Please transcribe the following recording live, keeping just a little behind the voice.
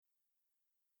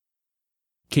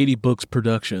Katie Books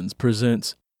Productions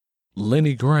presents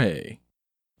Lennie Gray,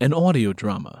 an audio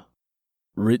drama,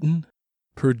 written,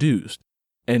 produced,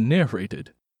 and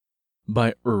narrated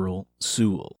by Earl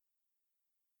Sewell.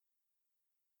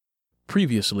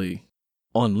 Previously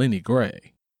on Lennie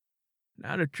Gray.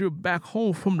 Now that you're back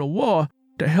home from the war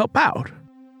to help out,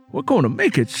 we're going to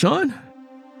make it, son.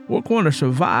 We're going to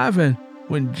survive, and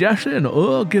when Jesse and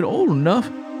Earl get old enough,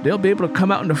 they'll be able to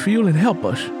come out in the field and help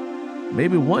us.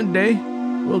 Maybe one day,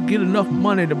 we'll get enough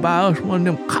money to buy us one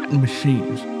of them cotton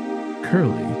machines.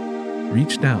 Curly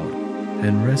reached out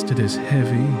and rested his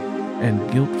heavy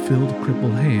and guilt-filled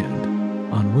crippled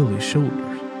hand on Willie's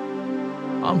shoulders.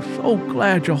 I'm so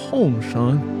glad you're home,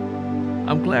 son.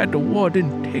 I'm glad the war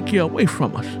didn't take you away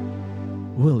from us.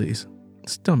 Willie's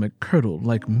stomach curdled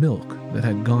like milk that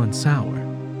had gone sour.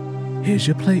 Here's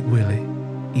your plate, Willie.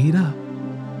 Eat up.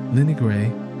 Lennie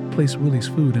Gray placed Willie's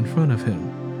food in front of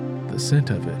him. The scent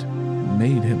of it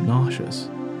made him nauseous.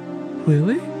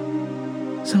 Willie?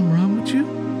 Something wrong with you?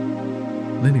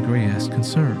 Lennie Gray asked,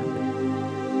 concerned.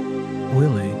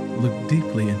 Willie looked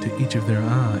deeply into each of their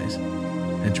eyes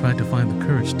and tried to find the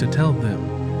courage to tell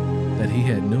them that he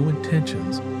had no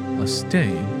intentions of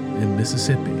staying in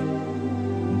Mississippi.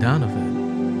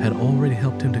 Donovan had already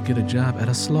helped him to get a job at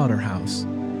a slaughterhouse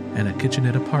and a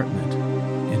kitchenette apartment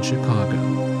in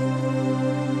Chicago.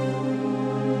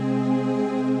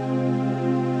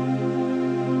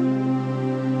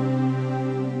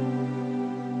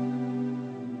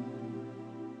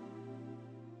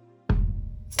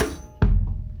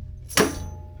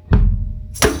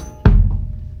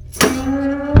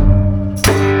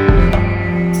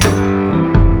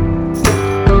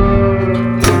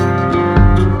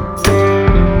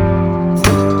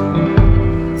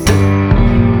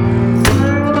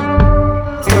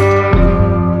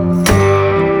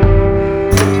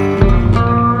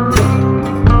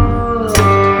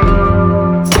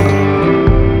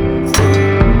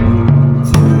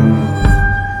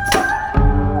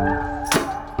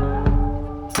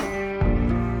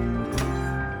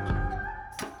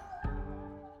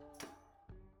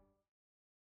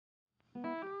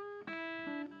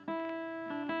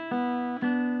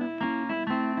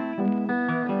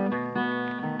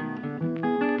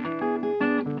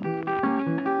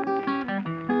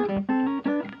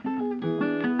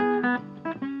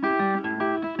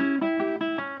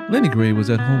 Lennie Gray was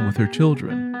at home with her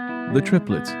children, the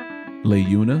triplets,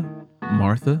 Leuna,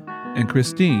 Martha, and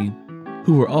Christine,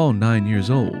 who were all 9 years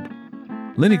old,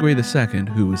 Lennie Gray II,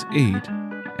 who was 8,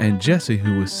 and Jesse,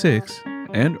 who was 6,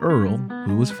 and Earl,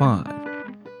 who was 5.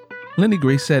 Lennie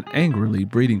Gray sat angrily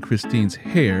braiding Christine's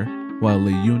hair while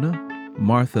Leuna,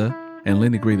 Martha, and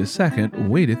Lennie Gray II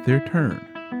waited their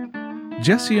turn.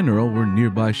 Jesse and Earl were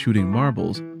nearby shooting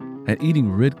marbles and eating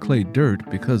red clay dirt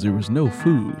because there was no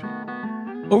food.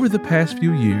 Over the past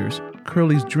few years,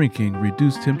 Curly's drinking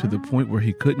reduced him to the point where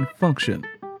he couldn't function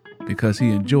because he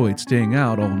enjoyed staying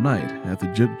out all night at the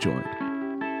juke joint.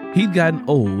 He'd gotten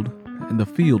old, and the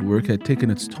field work had taken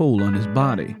its toll on his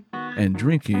body, and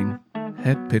drinking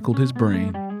had pickled his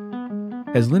brain.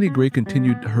 As Lennie Gray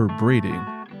continued her braiding,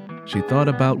 she thought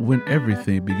about when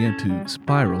everything began to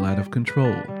spiral out of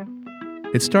control.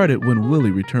 It started when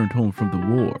Willie returned home from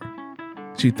the war.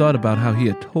 She thought about how he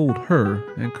had told her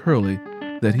and Curly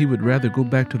that he would rather go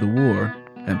back to the war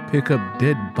and pick up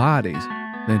dead bodies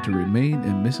than to remain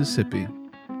in Mississippi.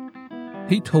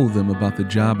 He told them about the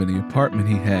job in the apartment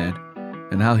he had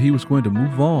and how he was going to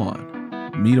move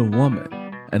on, meet a woman,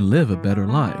 and live a better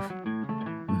life.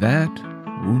 That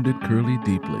wounded Curly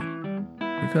deeply,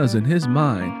 because in his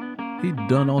mind, he'd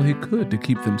done all he could to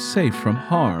keep them safe from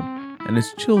harm, and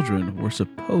his children were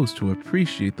supposed to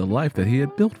appreciate the life that he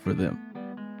had built for them.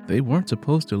 They weren't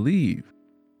supposed to leave.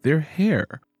 Their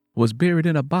hair was buried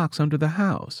in a box under the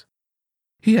house.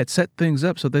 He had set things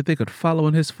up so that they could follow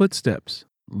in his footsteps,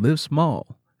 live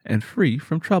small, and free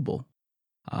from trouble.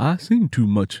 "I seen too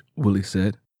much," Willie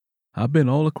said. "I've been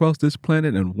all across this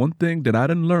planet, and one thing that I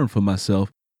done learned for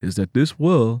myself is that this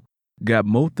world got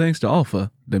more things to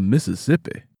offer than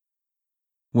Mississippi."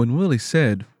 When Willie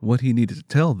said what he needed to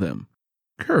tell them,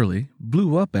 Curly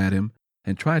blew up at him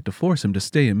and tried to force him to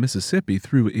stay in Mississippi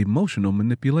through emotional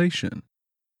manipulation.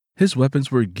 His weapons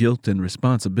were guilt and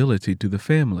responsibility to the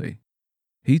family.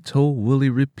 He told Willie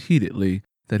repeatedly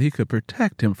that he could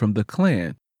protect him from the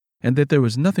Klan and that there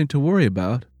was nothing to worry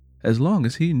about as long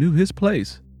as he knew his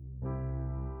place.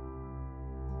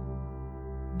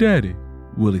 "Daddy,"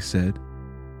 Willie said,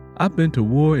 "I've been to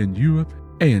war in Europe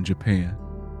and Japan.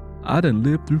 I done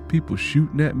lived through people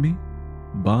shooting at me,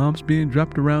 bombs being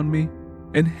dropped around me,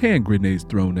 and hand grenades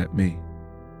thrown at me.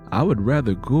 I would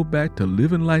rather go back to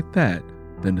living like that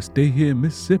than to stay here in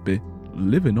Mississippi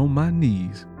living on my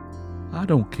knees. I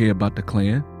don't care about the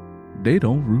Klan. They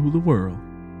don't rule the world.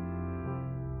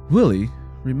 Willie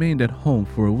remained at home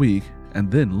for a week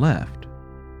and then left.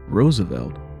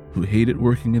 Roosevelt, who hated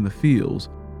working in the fields,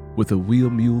 with a wheel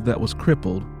mule that was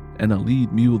crippled and a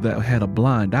lead mule that had a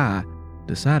blind eye,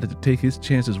 decided to take his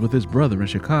chances with his brother in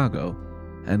Chicago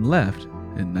and left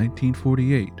in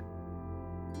 1948.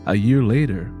 A year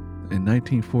later, in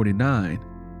 1949,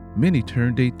 Minnie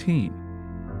turned 18.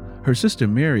 Her sister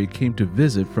Mary came to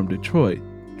visit from Detroit,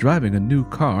 driving a new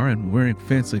car and wearing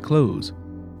fancy clothes,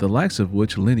 the likes of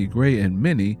which Lennie Gray and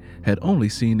Minnie had only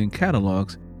seen in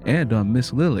catalogs and on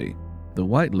Miss Lily, the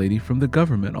white lady from the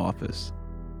government office.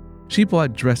 She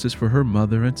bought dresses for her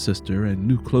mother and sister and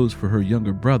new clothes for her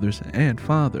younger brothers and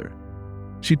father.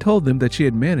 She told them that she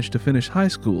had managed to finish high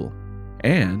school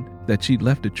and that she'd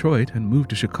left Detroit and moved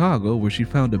to Chicago, where she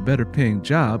found a better paying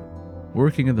job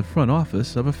working in the front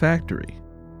office of a factory.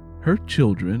 Her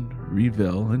children,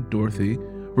 Revelle and Dorothy,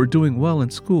 were doing well in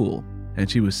school, and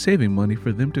she was saving money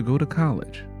for them to go to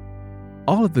college.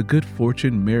 All of the good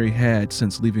fortune Mary had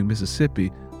since leaving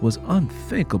Mississippi was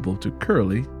unthinkable to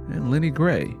Curly and Lennie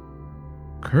Gray.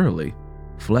 Curly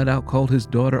flat out called his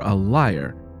daughter a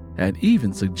liar and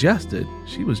even suggested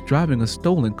she was driving a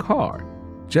stolen car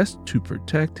just to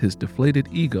protect his deflated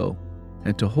ego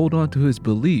and to hold on to his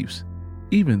beliefs,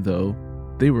 even though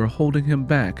they were holding him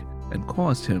back and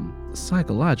caused him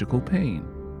psychological pain.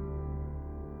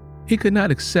 He could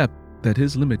not accept that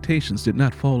his limitations did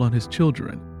not fall on his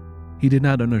children. He did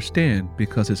not understand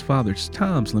because his father's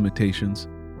Tom's limitations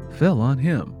fell on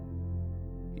him.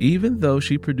 Even though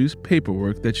she produced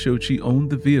paperwork that showed she owned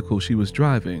the vehicle she was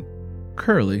driving,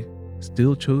 Curly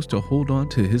still chose to hold on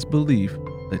to his belief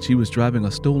that she was driving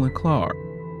a stolen car,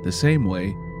 the same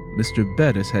way Mr.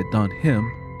 Bettis had done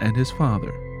him and his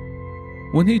father.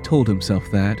 When he told himself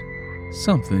that,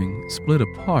 something split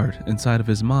apart inside of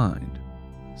his mind.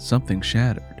 Something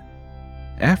shattered.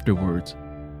 Afterwards,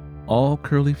 all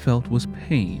Curly felt was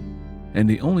pain, and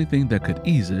the only thing that could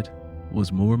ease it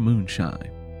was more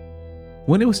moonshine.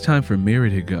 When it was time for Mary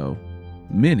to go,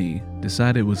 Minnie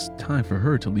decided it was time for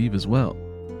her to leave as well.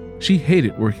 She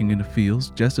hated working in the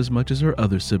fields just as much as her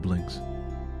other siblings.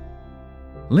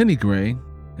 Lennie Gray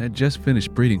had just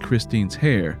finished braiding Christine's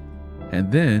hair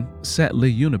and then sat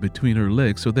Leuna between her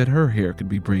legs so that her hair could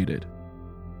be braided.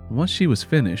 Once she was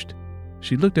finished,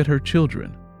 she looked at her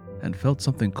children and felt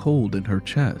something cold in her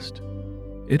chest.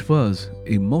 It was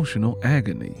emotional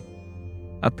agony,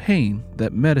 a pain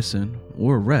that medicine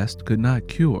or rest could not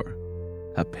cure,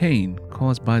 a pain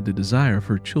caused by the desire of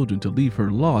her children to leave her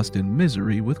lost in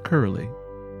misery with Curly.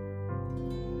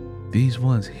 These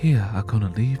ones here are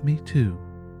gonna leave me too,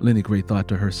 Lennie Gray thought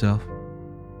to herself.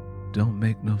 Don't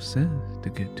make no sense to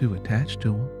get too attached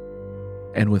to them.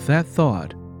 And with that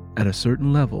thought, at a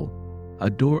certain level, a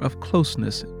door of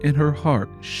closeness in her heart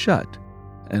shut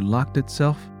and locked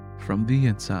itself from the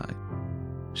inside.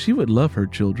 She would love her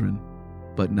children,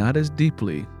 but not as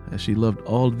deeply as she loved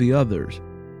all the others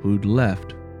who'd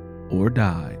left or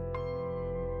died.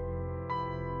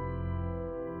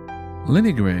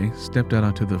 Lennie Gray stepped out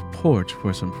onto the porch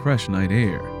for some fresh night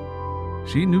air.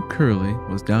 She knew Curly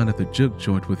was down at the juke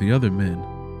joint with the other men,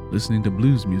 listening to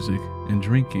blues music and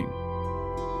drinking.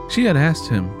 She had asked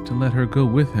him to let her go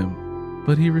with him,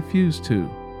 but he refused to.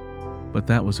 But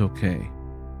that was okay,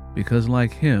 because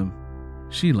like him,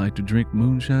 she liked to drink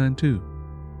moonshine too.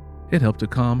 It helped to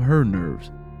calm her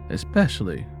nerves,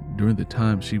 especially during the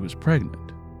time she was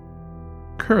pregnant.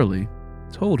 Curly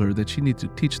told her that she needed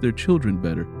to teach their children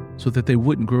better so that they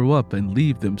wouldn't grow up and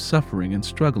leave them suffering and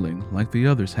struggling like the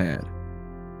others had.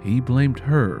 He blamed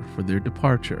her for their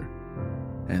departure,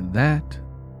 and that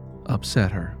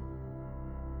upset her.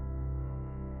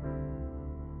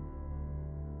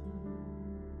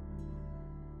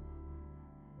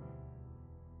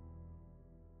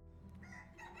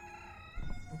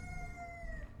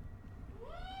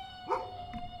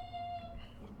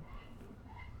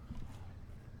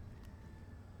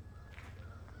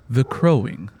 The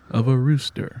crowing of a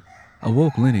rooster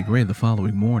awoke Lennie Gray the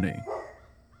following morning.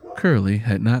 Curly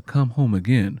had not come home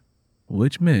again,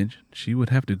 which meant she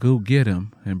would have to go get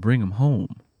him and bring him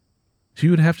home. She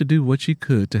would have to do what she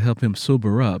could to help him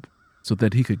sober up so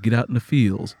that he could get out in the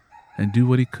fields and do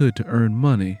what he could to earn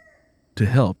money to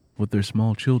help with their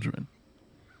small children.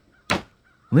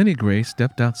 Lennie Gray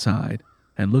stepped outside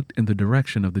and looked in the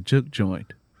direction of the juke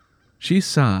joint. She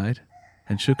sighed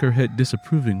and shook her head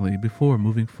disapprovingly before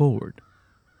moving forward.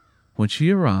 When she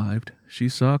arrived, she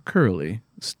saw Curly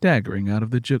staggering out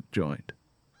of the juke joint.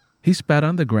 He spat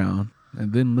on the ground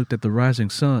and then looked at the rising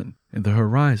sun in the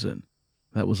horizon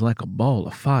that was like a ball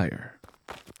of fire.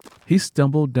 He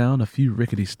stumbled down a few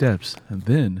rickety steps and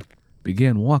then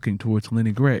began walking towards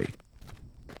Lennie Gray.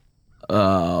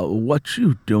 What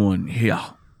you doing here?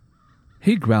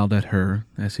 He growled at her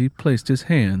as he placed his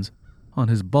hands on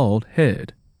his bald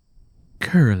head.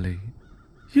 Curly,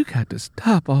 you got to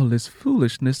stop all this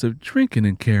foolishness of drinking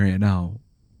and carrying on.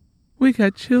 We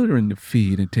got children to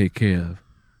feed and take care of.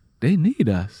 They need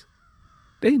us.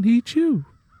 They need you.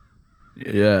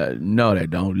 Yeah, no they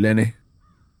don't, Lennie.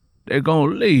 They're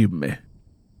gonna leave me.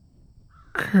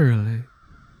 Curly.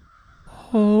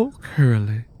 Oh,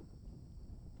 Curly.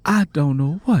 I don't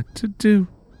know what to do.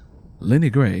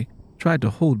 Lennie Gray tried to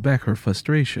hold back her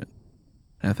frustration.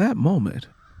 At that moment,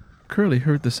 Curly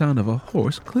heard the sound of a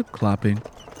horse clip-clopping,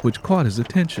 which caught his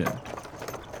attention.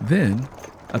 Then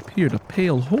appeared a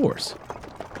pale horse,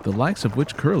 the likes of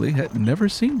which Curly had never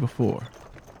seen before.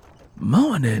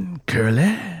 Morning,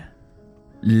 Curly.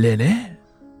 Lennie,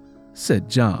 said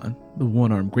John, the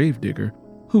one-armed gravedigger,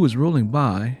 who was rolling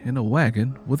by in a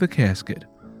wagon with a casket.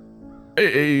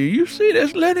 Hey, you see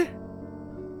this, Lennie?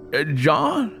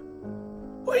 John,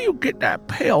 where you get that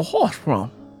pale horse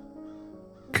from?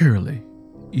 Curly,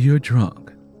 you're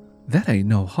drunk. That ain't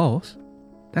no horse.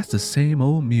 That's the same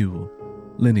old mule,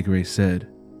 Lennie Gray said.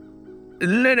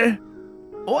 Lennie,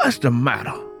 what's the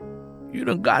matter? You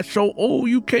done got so old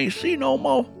you can't see no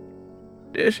more?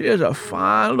 This here's a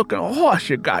fine-looking horse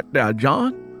you got there,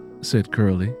 John, said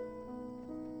Curly.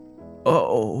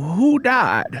 Who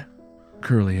died?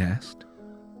 Curly asked.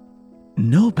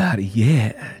 Nobody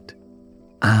yet.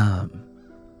 I'm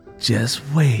just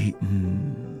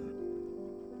waiting,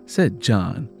 said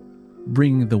John,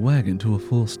 bringing the wagon to a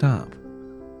full stop.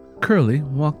 Curly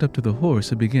walked up to the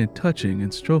horse and began touching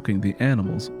and stroking the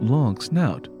animal's long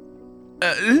snout.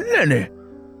 Lennie,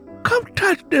 come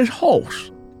touch this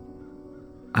horse.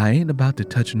 I ain't about to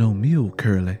touch no mule,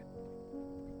 Curly.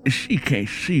 She can't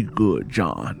see good,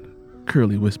 John,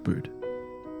 Curly whispered.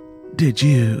 Did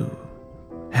you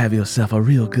have yourself a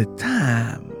real good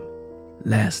time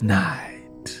last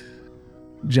night?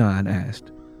 John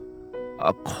asked.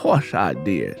 Of course I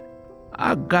did.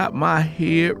 I got my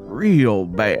head real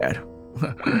bad.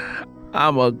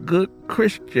 I'm a good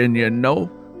Christian, you know.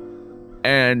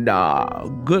 And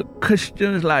good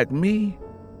Christians like me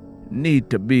need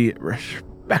to be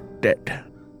respected,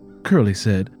 Curly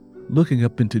said, looking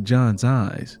up into John's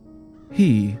eyes.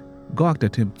 He gawked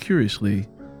at him curiously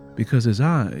because his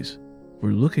eyes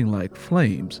were looking like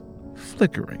flames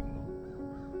flickering.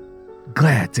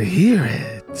 Glad to hear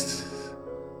it.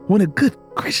 When a good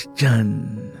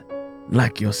Christian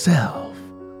like yourself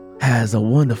has a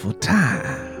wonderful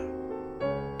time,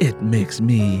 it makes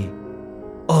me,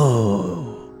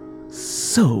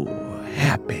 so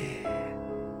happy,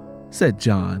 said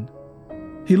John.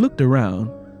 He looked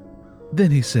around.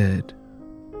 Then he said,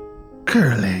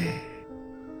 Curly,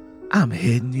 I'm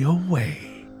heading your way.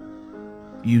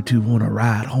 You two want to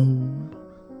ride home?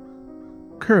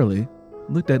 Curly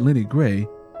looked at Lennie Gray,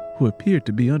 who appeared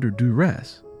to be under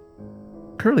duress.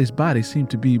 Curly's body seemed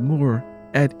to be more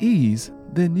at ease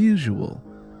than usual.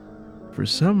 For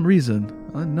some reason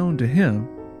unknown to him,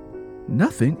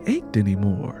 nothing ached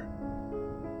anymore.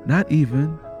 Not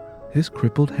even his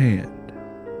crippled hand.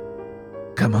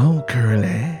 Come on,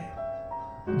 Curly.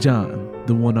 John,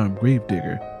 the one-armed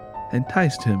gravedigger,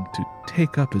 enticed him to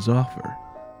take up his offer.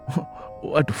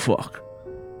 What the fuck?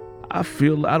 I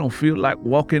don't feel like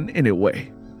walking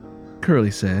anyway,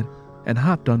 Curly said, and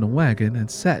hopped on the wagon and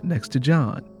sat next to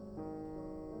John.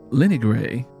 Lennie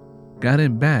Gray got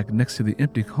him back next to the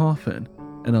empty coffin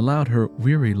and allowed her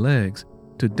weary legs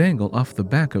to dangle off the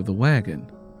back of the wagon.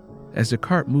 As the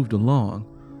cart moved along,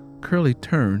 Curly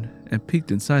turned and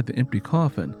peeked inside the empty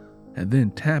coffin and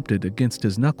then tapped it against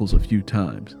his knuckles a few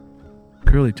times.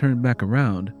 Curly turned back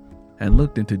around and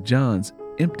looked into John's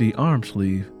empty arm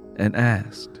sleeve and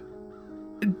asked,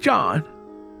 John,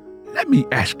 let me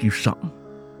ask you something.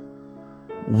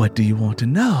 What do you want to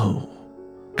know,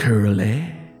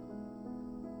 Curly?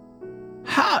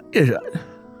 How is it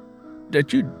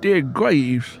that you dig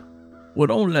graves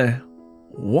with only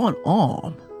one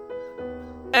arm?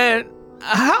 And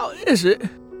how is it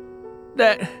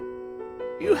that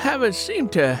you haven't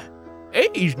seemed to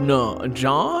age none,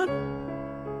 John?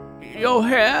 Your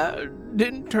hair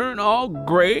didn't turn all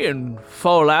gray and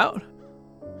fall out,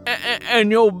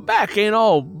 and your back ain't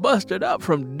all busted up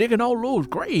from digging all those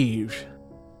graves.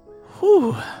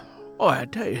 Whew, boy, I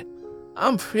tell you,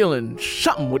 I'm feeling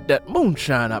something with that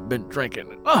moonshine I've been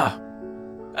drinking.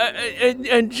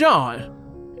 And John,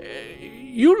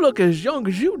 you look as young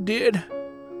as you did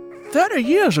 30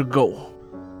 years ago.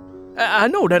 I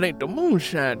know that ain't the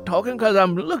moonshine talking, 'cause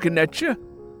I'm looking at you.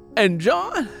 And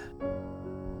John,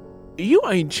 you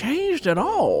ain't changed at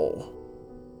all.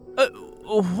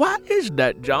 Why is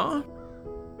that, John?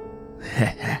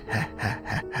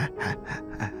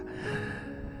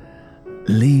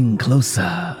 Lean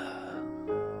closer.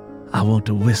 I want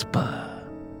to whisper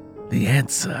the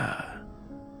answer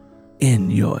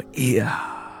in your ear.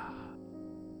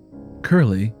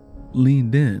 Curly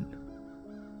leaned in.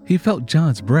 He felt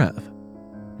John's breath,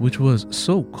 which was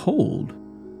so cold,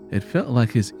 it felt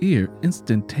like his ear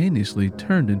instantaneously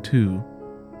turned into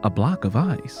a block of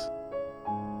ice.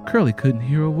 Curly couldn't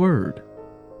hear a word.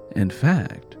 In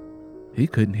fact, he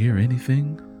couldn't hear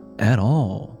anything at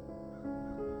all.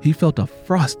 He felt a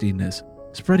frostiness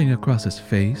spreading across his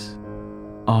face,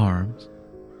 arms,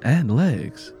 and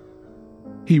legs.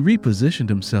 He repositioned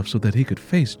himself so that he could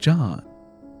face John.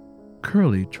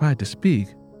 Curly tried to speak,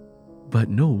 but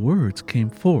no words came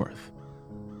forth.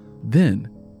 Then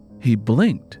he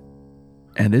blinked,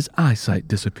 and his eyesight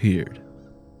disappeared.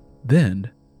 Then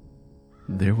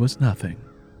there was nothing.